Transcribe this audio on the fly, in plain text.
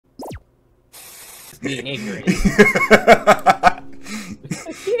being ignorant.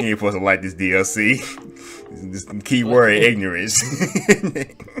 You ain't supposed to like this DLC. This key word, ignorance.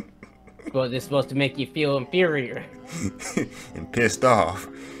 Well, it's supposed to make you feel inferior. And pissed off.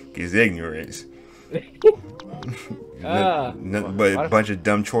 Cause ignorance. Nothing but a bunch of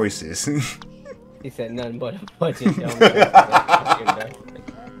dumb choices. He said nothing but a bunch of dumb choices.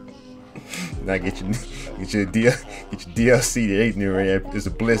 Now get your DLC to ignorant. It's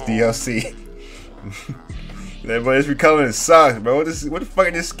a Bliss DLC. Like, but this recoloring sucks, bro. What the fuck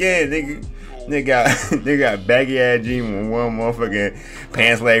is this skin, nigga? They got baggy ass jeans with one motherfucking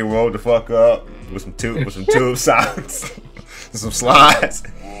pants leg rolled the fuck up with some tube socks and some slides.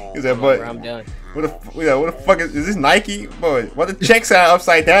 He said, but I'm done. What the fuck is this Nike? Boy, what the checks are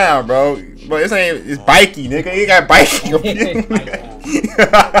upside down, bro? But it's bikey, nigga. You got bikey.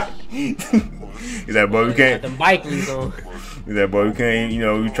 He's like, boy, we can't. Them bike leads on. He's like, boy, we can't.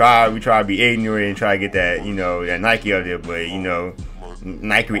 We try to be ignorant and try to get that, that Nike out there, but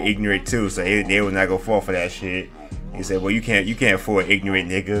Nike were ignorant too, so they was not gonna fall for that shit. He said, well, you can't afford ignorant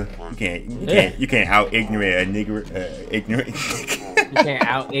nigga. You can't out ignorant a nigga, ignorant. You can't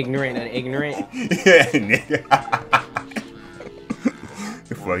out ignorant an ignorant. Yeah, nigga.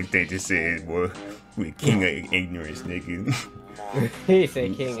 The fuck you think this is, boy? We the king of ignorance, nigga. He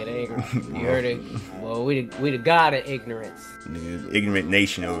said king of ignorance. You heard it? Well, we the god of ignorance. Nigga, ignorant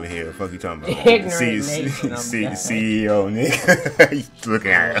nation over here. The fuck you talking about? Ignorant nation. CEO, nigga. You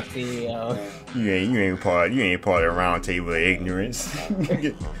looking at him. CEO. You ain't part of the round table of ignorance.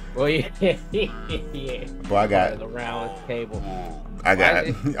 Well, yeah. Boy, I got the round table. I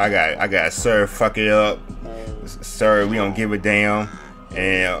got sir, fuck it up, sir. We don't give a damn,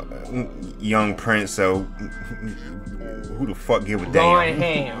 and young Prince. So who the fuck give a damn? Going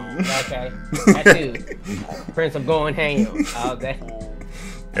ham. Okay, that's you, Prince. I'm going ham. Okay.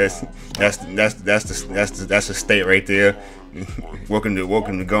 That's the state right there. Welcome to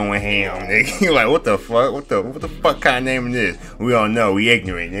going ham, nigga. You're like, what the fuck? What the fuck kind of name is this? We don't know. We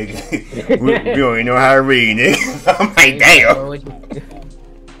ignorant, nigga. we don't even know how to read, nigga. I'm like, damn.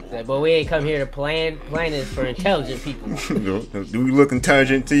 But we ain't come here to plan this for intelligent people. Do we look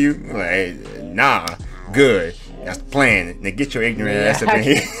intelligent to you? Like, nah. Good. That's the plan. Now get your ignorant ass up in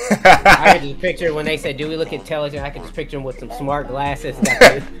here. I could just picture when they said, "Do we look intelligent?" I could just picture him with some smart glasses, got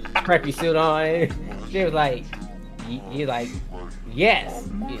the preppy suit on. They was like, "You like, yes."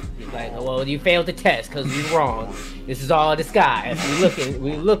 You're like, "Well, you failed the test because you're wrong. This is all a disguise.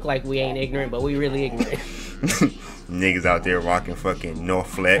 We look like we ain't ignorant, but we really ignorant." Niggas out there rocking fucking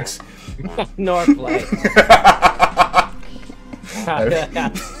Northflex. Northflex. I'm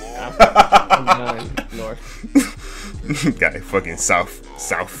done. North. Got a fucking south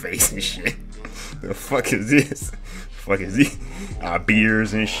face and shit. The fuck is this? Fuck is he? Our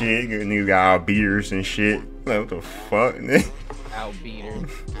beers and shit. Niggas got our beers and shit. Like, what the fuck, nigga? Our beaters.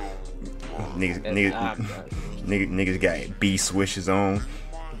 Niggas got B switches on.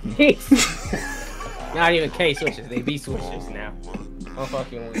 Not even K switches, they B switches now. I'm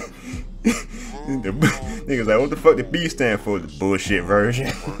fucking weird. Niggas like, what the fuck the B stand for? The bullshit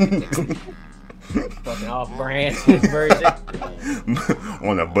version. Fucking off-brand version.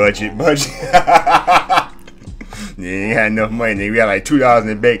 On a budget. Yeah, ain't had enough money, nigga. We had like $2 in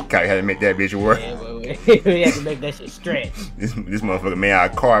the bank account. Had to make that bitch work. Yeah, we had to make that shit stretch. This motherfucker made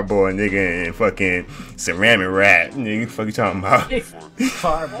out of cardboard, nigga, and fucking ceramic wrap. Nigga, fuck you talking about?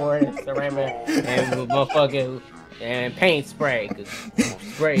 Cardboard and ceramic and motherfucking and paint spray. Cause we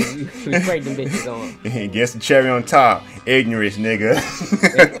sprayed them bitches on. Guess the cherry on top. Ignorance, nigga.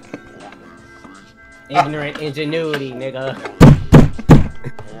 Ignorant ingenuity, nigga.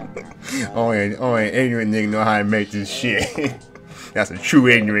 Only ignorant nigga know how to make this shit. That's a true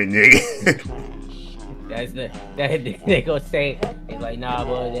ignorant nigga. They gonna say, it's like, nah,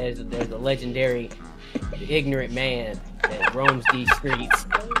 boy, there's a legendary ignorant man that roams these streets.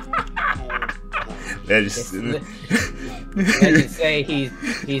 Let's just say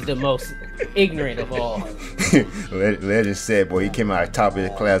he's the most ignorant of all. Legend said, boy, he came out top of the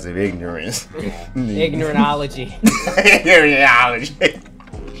class of ignorance. Ignorantology. Ignorantology.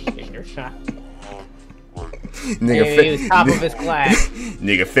 Nigga, he was top of his class.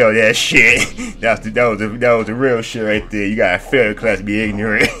 Nigga failed that shit. That was the real shit right there. You gotta fail the class to be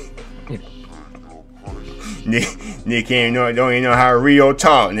ignorant. Nigga don't even know how to read or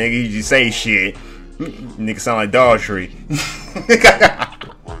talk. Nigga, you just say shit. Nigga sound like Dollar Tree.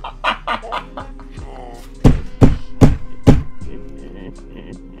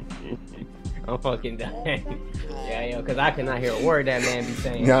 I'm fucking dying. Yeah, yo, because I could not hear a word that man be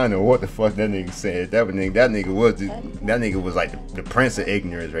saying. I don't know what the fuck that nigga said. That nigga was like the prince of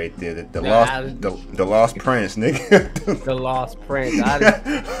ignorance right there. The lost prince, nigga. The lost prince.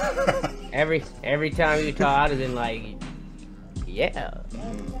 Every time you talk, I'd have been like, yeah,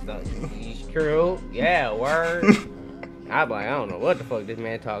 he's true. Yeah, word. I'm like, I don't know what the fuck this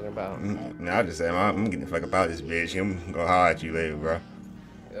man talking about. No, I just said, I'm getting the fuck about this bitch. I'm gonna holler at you later, bro.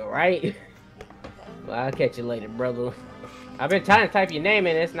 Right? Well, I'll catch you later, brother. I've been trying to type your name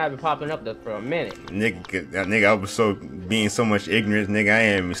in, it's not been popping up for a minute. Nigga, I was being so much ignorance, nigga, I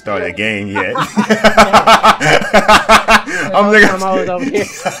ain't even started a game yet. I was over here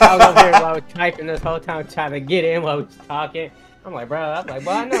while I was typing this whole time, trying to get in while we was talking. I'm like, bro, I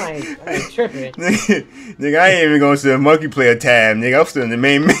know I ain't tripping. Nigga, I ain't even going to the multiplayer tab, nigga. I'm still in the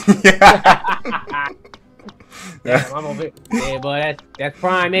main menu. Damn, I'm over here. Yeah, boy, that's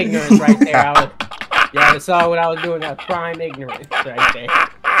prime ignorance right there. Y'all saw what I was doing. That's prime ignorance right there.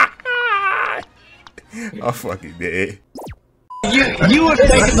 I'm fucking dead. You have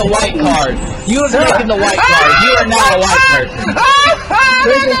taken the white card. You have taken the white card. You are not a white person.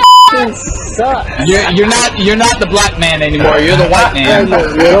 You're not the black man anymore. You're the white man. You're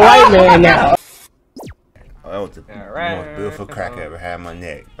the white man now. Oh, that was the most beautiful crack I ever had in my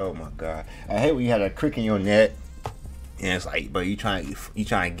neck. Oh my god. I hate when you have a crick in your neck. And it's like, but you trying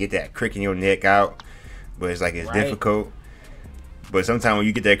to get that crick in your neck out, but it's like it's difficult. But sometimes when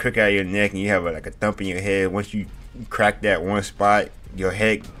you get that crick out of your neck and you have like a thump in your head, once you crack that one spot, your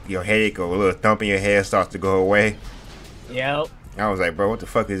headache or a little thump in your head starts to go away. Yep. I was like, bro, what the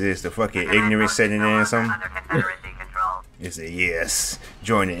fuck is this? The fucking ignorance setting in or something? It said, yes,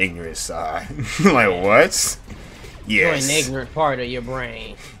 join the ignorance side. Like, what? Yes. Join the ignorant part of your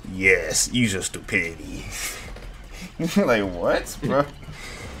brain. Yes, use your stupidity. Like, what, bro?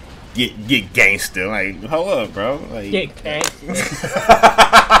 Get gangster. Like, hold up, bro. Like, get gangster.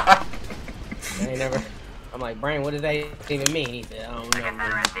 I'm like, brain, what does that even mean? He said, I don't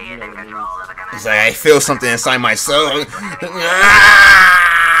know. He's like, I feel something inside my soul.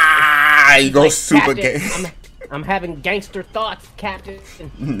 He goes super gangster. I'm having gangster thoughts, Captain.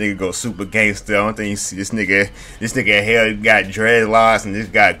 Nigga go super gangster. I don't think you see this nigga hair got dreadlocks and this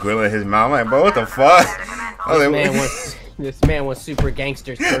guy grilling his mouth. I'm like, bro, what the fuck? This man was Super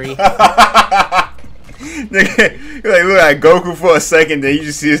Gangster 3. Nigga, you look like Goku for a second, then you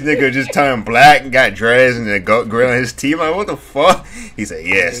just see this nigga just turn black and got dreads and then grilling his teeth. Like, what the fuck? He said,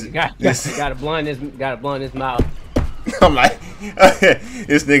 yes. Got to blunt his mouth. I'm like,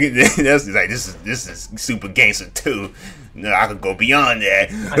 this nigga, this is Super Gangster 2. No, I could go beyond that.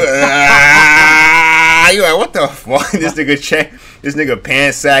 You like, what the fuck? This nigga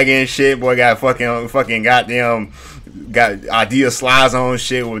pants sagging and shit. Boy got fucking goddamn got idea slides on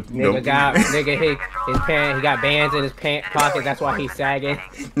shit with his pants. He got bands in his pant pocket. That's why he's sagging.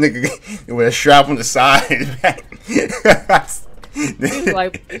 Nigga with a strap on the side.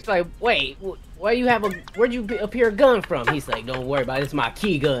 It's like, wait, where'd you appear a gun from? He's like, don't worry about it. It's my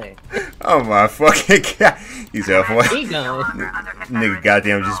key gun. Oh my fucking god. He said, boy. Key gun. Nigga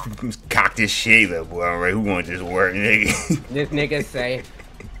goddamn just cocked his shit. Like, boy, alright, who wants this work, nigga? This nigga say,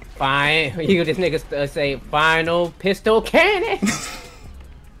 fine. This nigga say, final pistol cannon.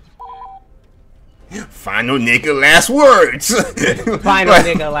 Final nigga last words. Final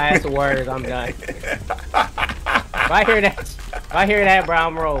nigga last words. I'm done. If I hear that, bro,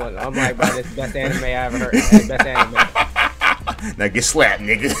 I'm rolling. I'm like, bro, this is the best anime I ever heard. Best anime. Now get slapped,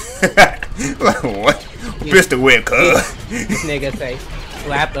 nigga. Like, what? Pistol whip, cuz. This nigga say,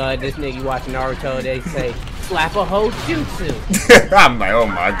 slap, this nigga watching Naruto, they say, slap a hoe jutsu. I'm like, oh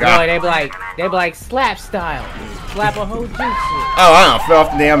my god. No, they be like, slap style. Slap a hoe jutsu. Oh, I done fell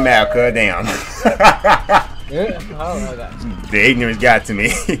off the damn map, cuz, damn. Oh my god. The ignorance got to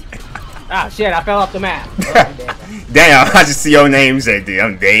me. Ah, shit, I fell off the map. Damn, I just see your name say, dude,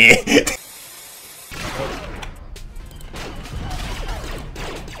 I'm dead.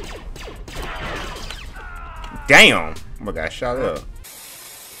 Damn. I got shot up.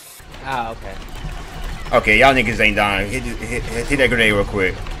 Oh, okay. Okay, y'all niggas ain't dying. Hit that grenade real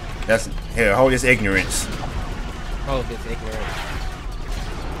quick. Here, hold this ignorance. Hold this ignorance.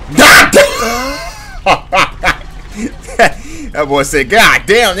 That boy said, God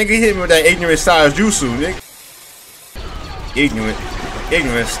damn, nigga hit me with that ignorant style jutsu, nigga.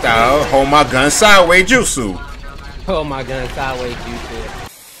 Ignorant style, hold my gun sideways jutsu. Hold my gun sideways jutsu.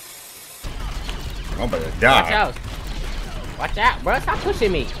 I'm about to die. Watch out. Watch out, bro. Stop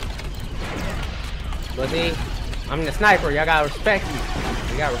pushing me. But see, I'm the sniper. Y'all gotta respect me.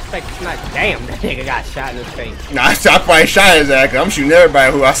 You gotta respect the sniper. Damn, that nigga got shot in his face. Nah, I probably shot his ass. I'm shooting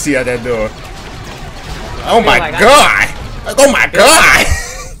everybody who I see out that door. Oh my god! Oh my god!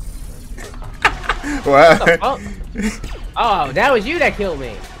 What? Oh, that was you that killed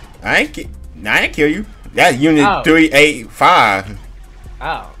me. I ain't kill you. That's Unit 385.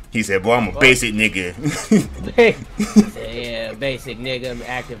 Oh. He said, boy, I'm a basic nigga. He said, yeah, basic nigga,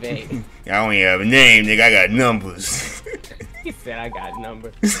 activate. I don't even have a name, nigga. I got numbers. He said I got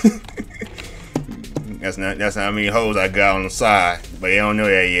numbers. That's how many hoes I got on the side. But they don't know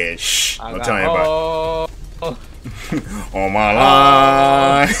that yet. Shh. I'm telling you about it. On my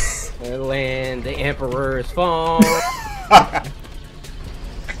line. Land the Emperor's phone.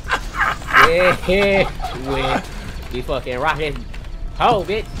 Yeah, we fucking rocking. Oh,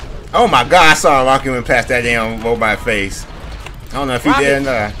 bitch. Oh my god, I saw Rocky went past that damn robot face. I don't know if he did or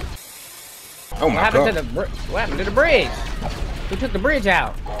not. Oh my god. What happened to the bridge? Who took the bridge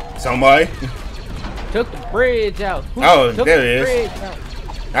out? Somebody. Took the bridge out. Who Oh, took there the it is. bridge out?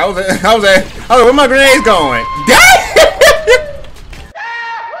 Where my grenades going?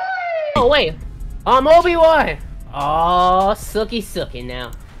 Oh, wait. I'm Obi-Wan. Oh, sucky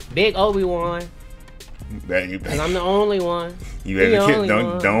now. Big Obi-Wan. Cause I'm the only one. You better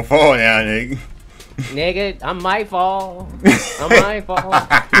don't fall now, nigga. Nigga, I might fall. I might fall. I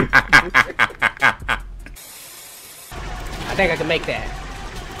think I can make that.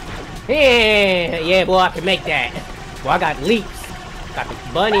 Yeah, boy, I can make that. Boy, I got leaps. Got the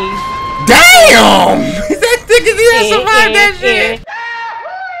bunnies. Damn! That nigga didn't survive that shit.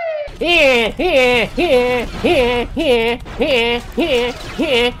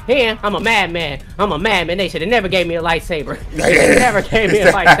 I'm a madman. They should have never gave me a lightsaber. They never gave me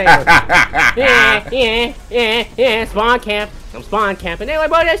a lightsaber. Spawn camp. I'm spawn camping. They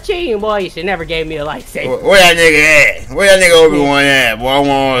like, boy, that's cheating, boy. You should never gave me a lightsaber. Where that nigga at? Where that nigga Obi-Wan at? Boy, I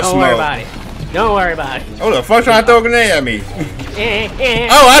want to smoke. Don't worry about it. Don't worry about it. Oh, the fuck trying to throw a grenade at me?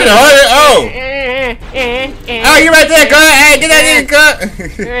 Oh, I know it. Oh, you right there, cut. Hey, get that nigga cut.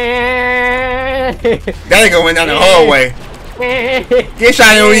 That nigga went down the hallway. Get shot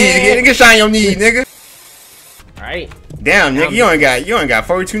on your knees. Get shot on your knees, nigga. All right. Damn, nigga, you only got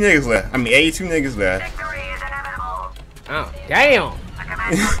 42 niggas left. I mean, 82 niggas left. Oh, damn.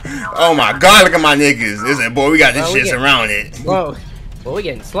 Oh my god, look at my niggas. Listen, boy, we got this shit surrounded. Whoa. Well, we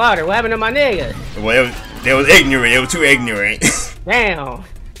getting slaughtered. What happened to my niggas? Well, they was ignorant. They were too ignorant. Damn.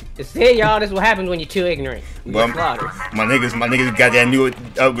 See, y'all, this is what happens when you're too ignorant. You get slaughtered. My niggas got that new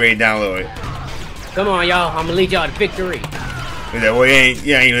upgrade downloaded. Come on, y'all. I'm gonna lead y'all to victory. That boy ain't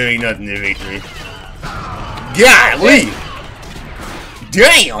really nothing to victory. Golly!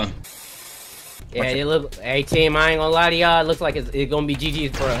 Damn! Yeah, it look. Hey, team, I ain't gonna lie to y'all. It looks like it's gonna be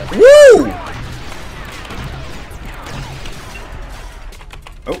GG's for us. Woo!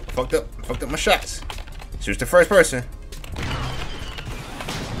 Oh, fucked up my shots. Shoot the first person.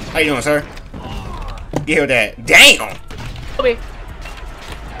 How you doing, sir? Get here with that. Damn! Okay.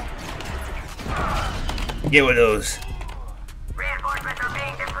 Get with those. Reinforcements are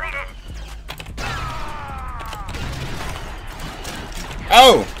being depleted.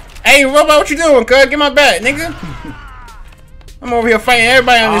 Oh! Hey, Robot, what you doing, cuz? Get my back, nigga. I'm over here fighting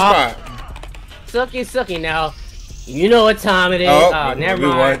everybody on this spot. Sucky now. You know what time it is. Oh, never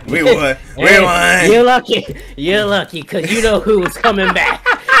mind. We won. You're lucky, cause you know who was coming back.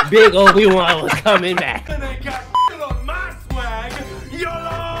 Big Obi-Wan was coming back.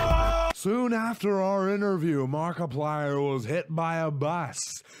 Soon after our interview, Markiplier was hit by a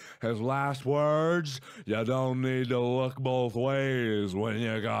bus. His last words, you don't need to look both ways when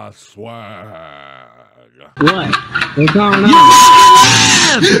you got swag. What? What's going on?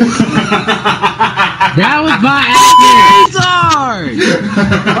 That was by accident!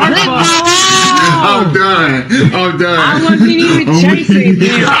 I'm done. I wasn't even chasing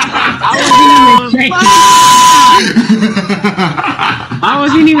him. I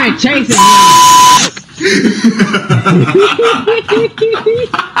wasn't even chasing him.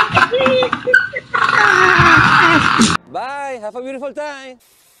 Bye, have a beautiful time.